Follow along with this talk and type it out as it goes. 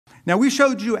Now, we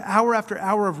showed you hour after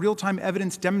hour of real-time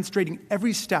evidence demonstrating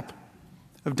every step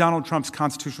of Donald Trump's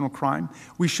constitutional crime.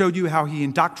 We showed you how he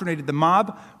indoctrinated the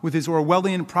mob with his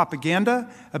Orwellian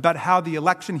propaganda about how the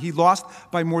election he lost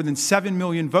by more than 7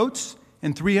 million votes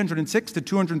and 306 to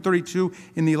 232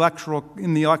 in the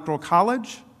electoral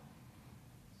college,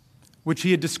 which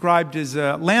he had described as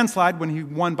a landslide when he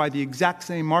won by the exact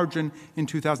same margin in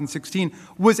 2016,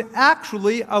 was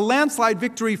actually a landslide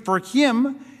victory for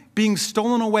him being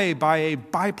stolen away by a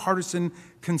bipartisan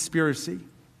conspiracy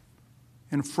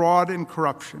and fraud and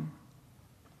corruption.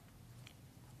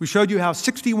 We showed you how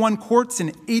 61 courts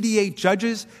and 88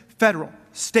 judges, federal,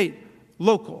 state,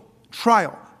 local,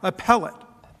 trial, appellate,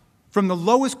 from the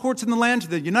lowest courts in the land to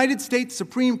the United States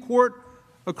Supreme Court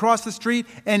across the street,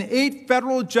 and 8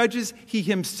 federal judges he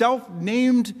himself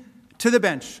named to the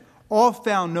bench, all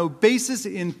found no basis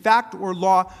in fact or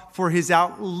law for his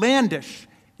outlandish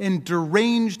and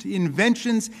deranged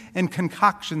inventions and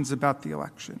concoctions about the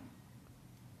election.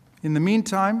 In the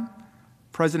meantime,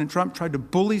 President Trump tried to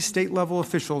bully state-level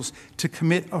officials to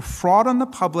commit a fraud on the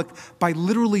public by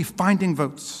literally finding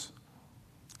votes.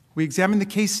 We examined the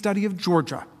case study of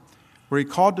Georgia, where he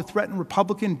called to threaten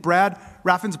Republican Brad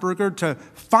Raffensperger to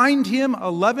find him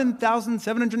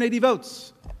 11,780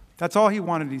 votes. That's all he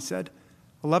wanted, he said.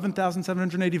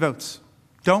 11,780 votes.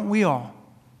 Don't we all?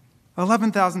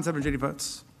 11,780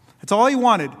 votes. That's all he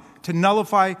wanted to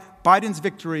nullify Biden's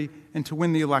victory and to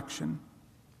win the election.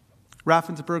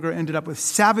 Raffensperger ended up with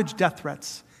savage death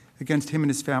threats against him and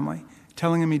his family,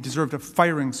 telling him he deserved a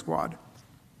firing squad.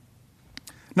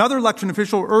 Another election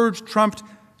official urged Trump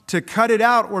to cut it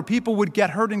out or people would get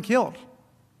hurt and killed.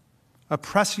 A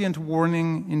prescient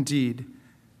warning indeed.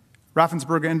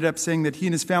 Raffensperger ended up saying that he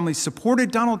and his family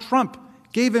supported Donald Trump,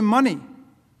 gave him money,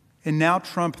 and now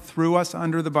Trump threw us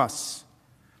under the bus.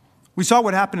 We saw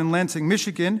what happened in Lansing,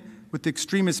 Michigan, with the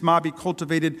extremist mob he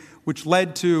cultivated, which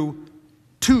led to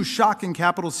 2 shocking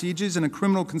Capitol sieges and a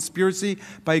criminal conspiracy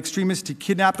by extremists to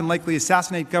kidnap and likely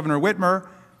assassinate Governor Whitmer.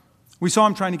 We saw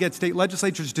him trying to get state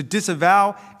legislatures to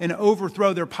disavow and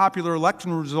overthrow their popular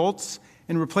election results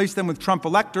and replace them with Trump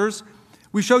electors.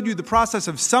 We showed you the process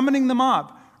of summoning the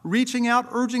mob, reaching out,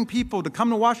 urging people to come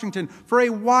to Washington for a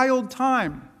wild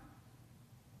time.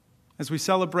 As we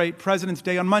celebrate President's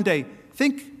Day on Monday,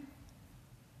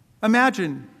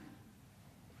 imagine,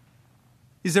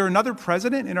 is there another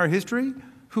president in our history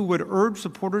who would urge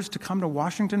supporters to come to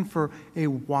Washington for a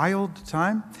wild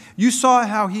time? You saw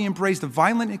how he embraced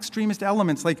violent extremist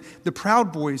elements like the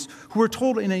Proud Boys, who were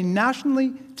told in a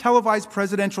nationally televised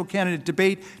presidential candidate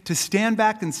debate to stand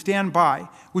back and stand by,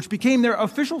 which became their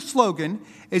official slogan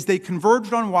as they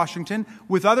converged on Washington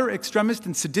with other extremist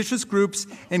and seditious groups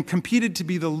and competed to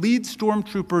be the lead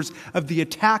stormtroopers of the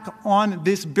attack on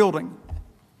this building.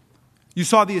 You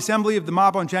saw the assembly of the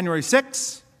mob on January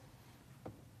 6th,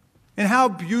 and how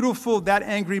beautiful that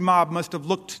angry mob must have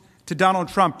looked to Donald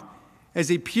Trump as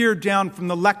he peered down from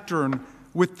the lectern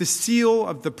with the seal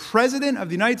of the President of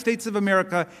the United States of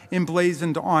America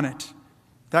emblazoned on it.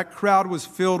 That crowd was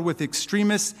filled with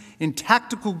extremists in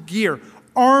tactical gear,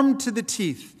 armed to the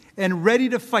teeth and ready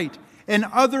to fight, and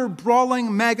other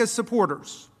brawling MAGA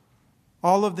supporters.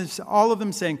 All of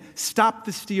them saying, "Stop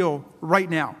the steal right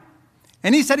now."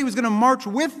 And he said he was going to march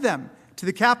with them to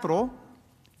the Capitol,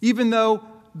 even though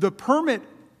the permit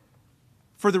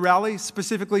for the rally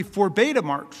specifically forbade a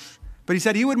march. But he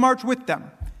said he would march with them,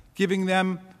 giving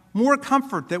them more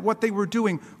comfort that what they were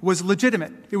doing was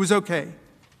legitimate. It was okay.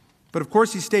 But of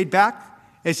course, he stayed back,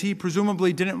 as he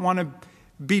presumably didn't want to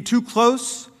be too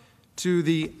close to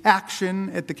the action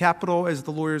at the Capitol, as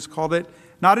the lawyers called it.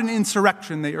 Not an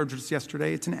insurrection, they urged us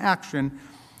yesterday. It's an action.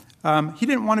 He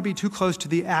didn't want to be too close to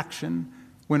the action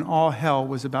when all hell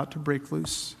was about to break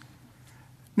loose.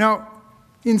 Now,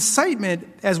 incitement,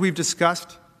 as we've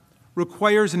discussed,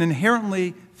 requires an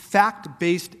inherently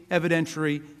fact-based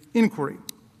evidentiary inquiry.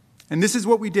 And this is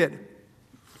what we did.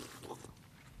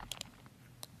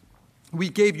 We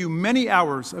gave you many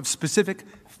hours of specific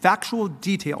factual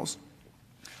details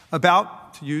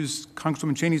about, to use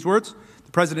Congresswoman Cheney's words,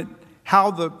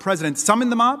 how the president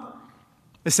summoned the mob,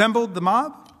 assembled the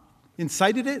mob,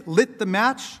 incited it, lit the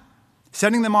match,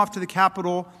 sending them off to the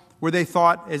Capitol where they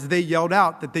thought, as they yelled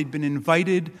out, that they'd been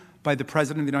invited by the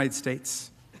President of the United States.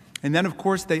 And then, of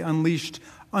course, they unleashed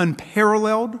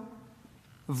unparalleled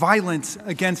violence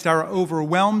against our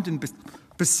overwhelmed and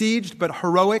besieged but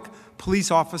heroic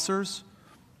police officers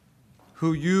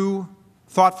who you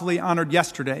thoughtfully honored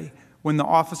yesterday when the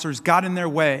officers got in their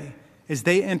way as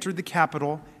they entered the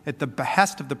Capitol at the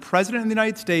behest of the President of the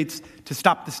United States to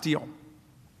stop the steal.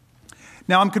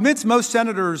 Now, I'm convinced most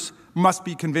senators must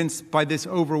be convinced by this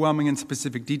overwhelming and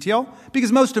specific detail,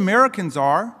 because most Americans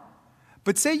are.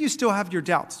 But say you still have your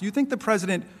doubts. You think the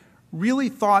president really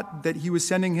thought that he was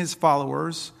sending his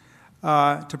followers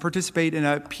to participate in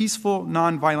a peaceful,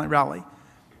 nonviolent rally,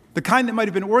 the kind that might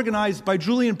have been organized by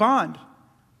Julian Bond,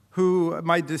 who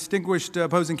my distinguished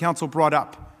opposing counsel brought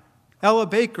up, Ella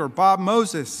Baker, Bob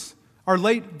Moses, our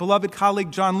late beloved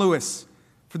colleague John Lewis,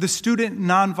 for the Student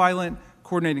Nonviolent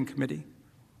Coordinating Committee.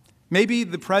 Maybe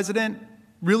the president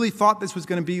really thought this was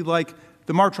going to be like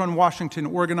the March on Washington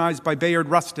organized by Bayard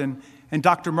Rustin and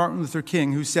Dr. Martin Luther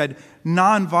King, who said,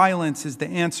 nonviolence is the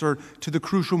answer to the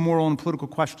crucial moral and political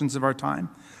questions of our time.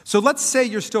 So let's say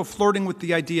you're still flirting with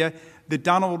the idea that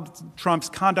Donald Trump's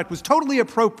conduct was totally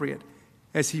appropriate,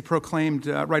 as he proclaimed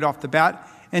right off the bat,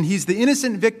 and he's the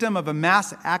innocent victim of a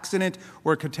mass accident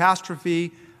or a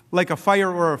catastrophe like a fire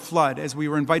or a flood, as we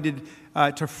were invited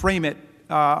to frame it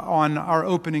on our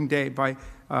opening day by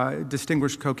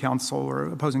distinguished co-counsel or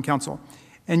opposing counsel.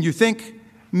 And you think,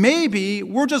 maybe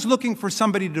we're just looking for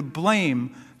somebody to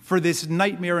blame for this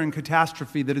nightmare and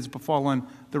catastrophe that has befallen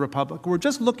the Republic. We're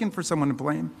just looking for someone to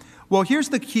blame. Well, here's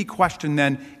the key question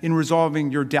then in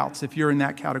resolving your doubts, if you're in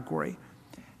that category.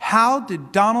 How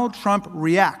did Donald Trump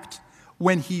react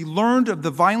when he learned of the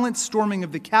violent storming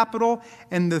of the Capitol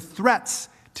and the threats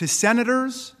to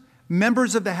senators,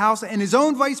 members of the House, and his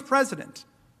own vice president,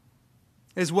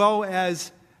 as well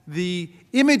as the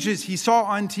images he saw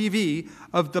on TV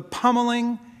of the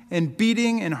pummeling and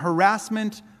beating and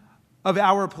harassment of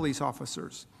our police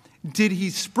officers? Did he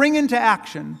spring into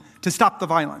action to stop the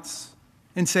violence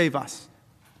and save us?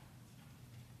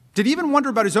 Did he even wonder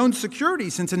about his own security,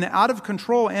 since an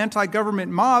out-of-control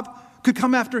anti-government mob could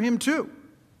come after him too?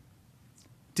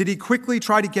 Did he quickly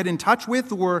try to get in touch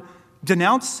with or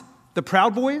denounce the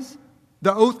Proud Boys,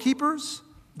 the Oath Keepers,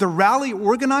 the rally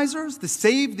organizers, the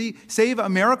Save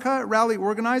America rally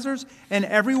organizers, and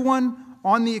everyone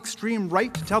on the extreme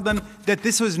right, to tell them that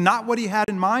this was not what he had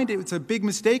in mind? It was a big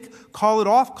mistake. Call it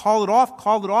off, call it off,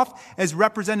 call it off, as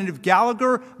Representative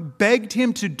Gallagher begged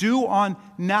him to do on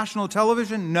national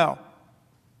television? No.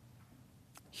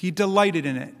 He delighted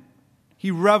in it.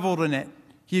 He reveled in it.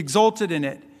 He exulted in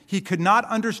it. He could not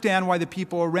understand why the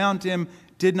people around him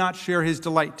did not share his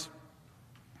delight.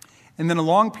 And then a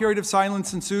long period of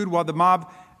silence ensued while the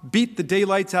mob beat the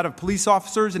daylights out of police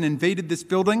officers and invaded this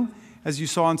building, as you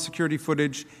saw on security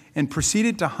footage, and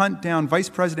proceeded to hunt down Vice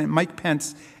President Mike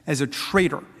Pence as a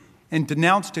traitor and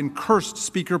denounced and cursed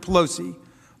Speaker Pelosi,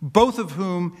 both of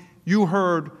whom you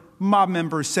heard mob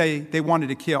members say they wanted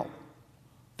to kill.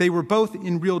 They were both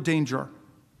in real danger.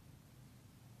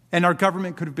 And our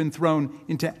government could have been thrown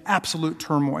into absolute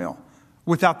turmoil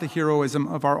without the heroism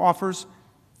of our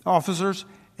officers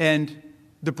and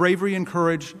the bravery and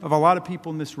courage of a lot of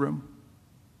people in this room.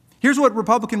 Here's what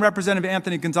Republican Representative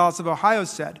Anthony Gonzalez of Ohio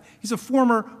said. He's a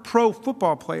former pro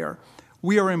football player.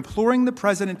 We are imploring the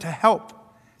president to help,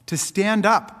 to stand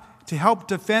up, to help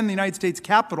defend the United States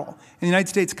Capitol and the United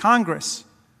States Congress,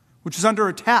 which is under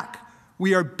attack.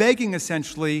 We are begging,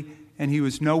 essentially, and he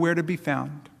was nowhere to be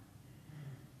found.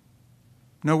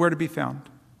 Nowhere to be found.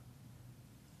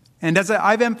 And as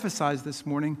I've emphasized this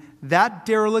morning, that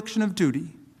dereliction of duty,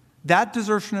 that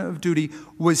desertion of duty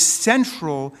was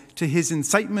central to his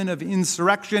incitement of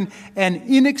insurrection and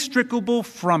inextricable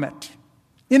from it.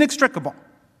 Inextricable.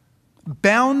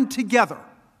 Bound together.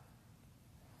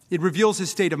 It reveals his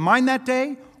state of mind that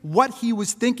day, what he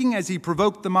was thinking as he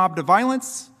provoked the mob to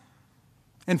violence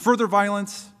and further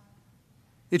violence.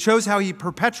 It shows how he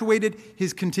perpetuated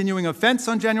his continuing offense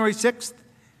on January 6th,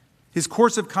 his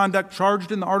course of conduct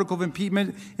charged in the article of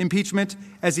impeachment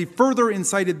as he further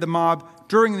incited the mob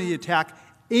during the attack,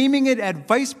 aiming it at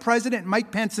Vice President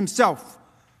Mike Pence himself,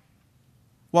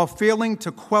 while failing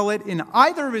to quell it in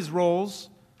either of his roles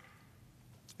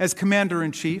as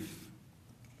Commander-in-Chief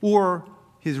or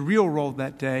his real role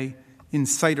that day,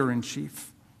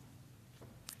 Inciter-in-Chief.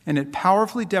 And it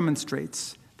powerfully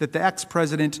demonstrates that the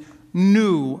ex-president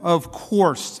knew, of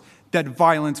course, that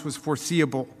violence was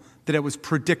foreseeable, that it was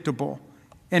predictable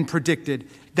and predicted.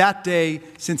 That day,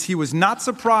 since he was not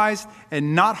surprised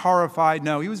and not horrified,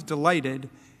 no, he was delighted.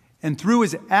 And through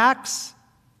his acts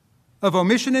of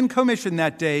omission and commission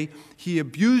that day, he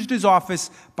abused his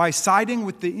office by siding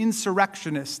with the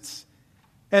insurrectionists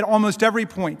at almost every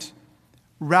point,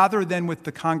 rather than with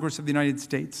the Congress of the United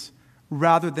States,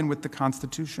 rather than with the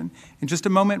Constitution. In just a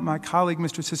moment, my colleague,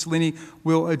 Mr. Cicilline,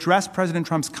 will address President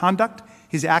Trump's conduct,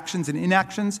 his actions and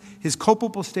inactions, his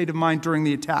culpable state of mind during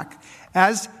the attack,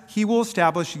 as he will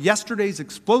establish yesterday's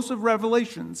explosive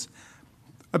revelations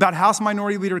about House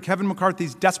Minority Leader Kevin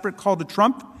McCarthy's desperate call to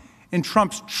Trump and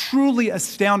Trump's truly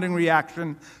astounding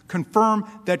reaction confirm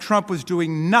that Trump was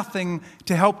doing nothing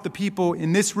to help the people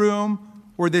in this room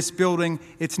or this building.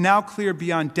 It's now clear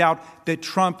beyond doubt that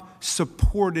Trump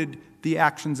supported the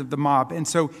actions of the mob, and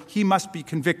so he must be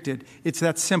convicted. It's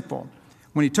that simple.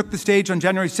 When he took the stage on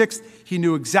January 6th, he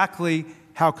knew exactly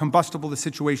how combustible the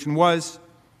situation was.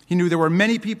 He knew there were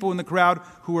many people in the crowd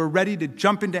who were ready to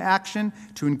jump into action,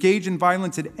 to engage in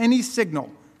violence at any signal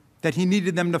that he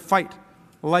needed them to fight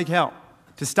like hell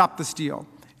to stop the steal.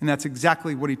 And that's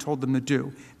exactly what he told them to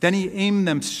do. Then he aimed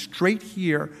them straight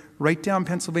here, right down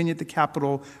Pennsylvania at the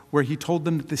Capitol, where he told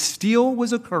them that the steal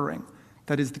was occurring,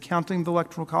 that is, the counting of the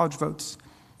Electoral College votes.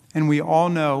 And we all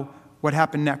know what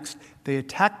happened next. They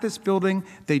attacked this building.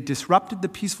 They disrupted the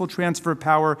peaceful transfer of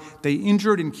power. They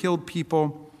injured and killed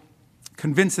people,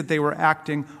 convinced that they were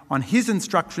acting on his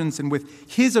instructions and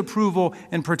with his approval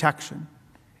and protection.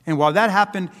 And while that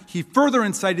happened, he further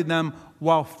incited them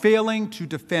while failing to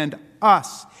defend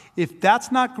us. If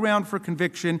that's not ground for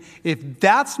conviction, if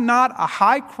that's not a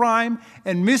high crime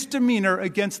and misdemeanor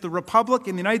against the Republic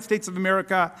in the United States of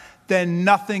America, then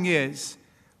nothing is.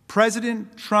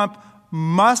 President Trump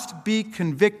must be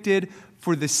convicted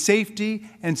for the safety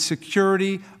and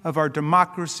security of our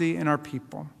democracy and our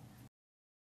people.